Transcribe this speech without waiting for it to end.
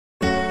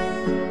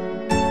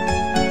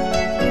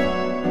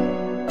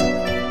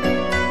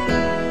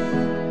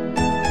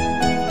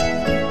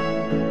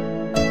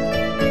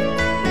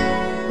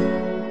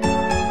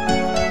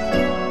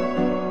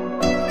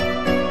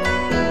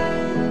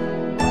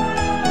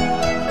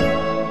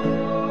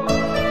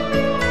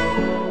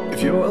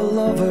If you're a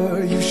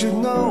lover, you should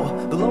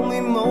know the lonely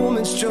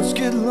moments just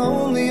get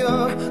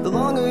lonelier the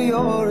longer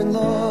you're in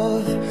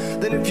love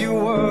than if you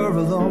were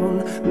alone.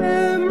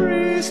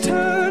 Memories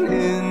turn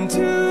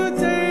into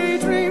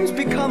daydreams,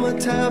 become a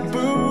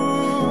taboo.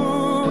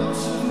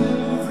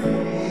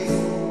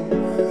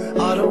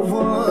 I don't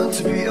want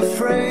to be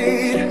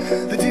afraid.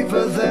 The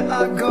deeper that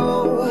I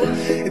go,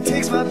 it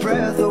takes my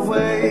breath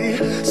away.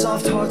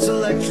 Soft hearts,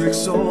 electric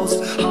souls,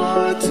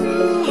 heart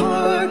to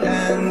heart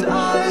and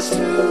eyes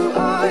to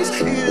eyes.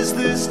 Is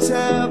this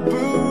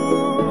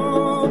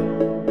taboo?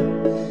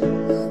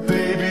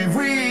 Baby,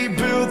 we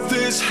built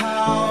this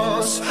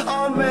house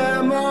on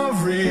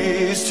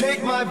memories.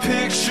 Take my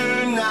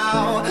picture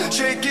now,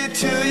 shake it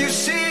till you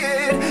see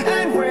it.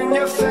 And when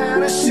your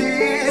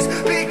fantasies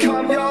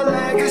become your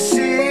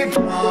legacy,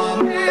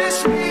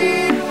 promise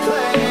me a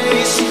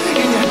place in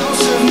your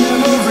house of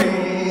memory.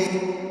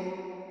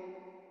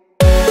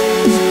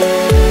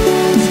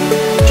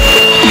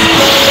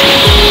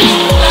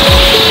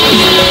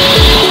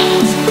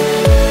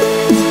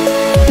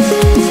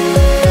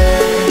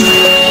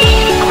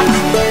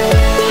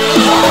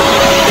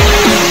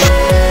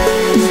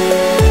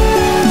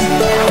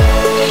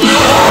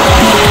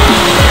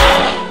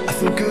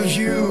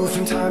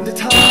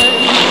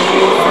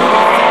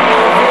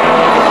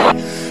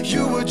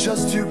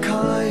 Just too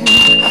kind,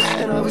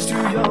 and I was too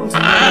young to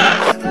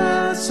know.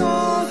 That's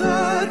all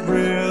that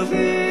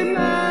really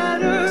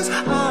matters.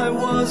 I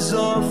was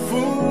a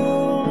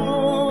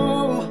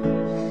fool.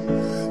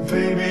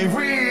 Baby,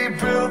 we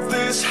built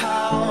this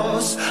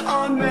house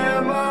on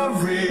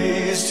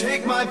memories.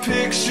 Take my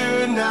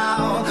picture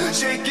now,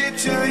 shake it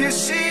till you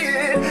see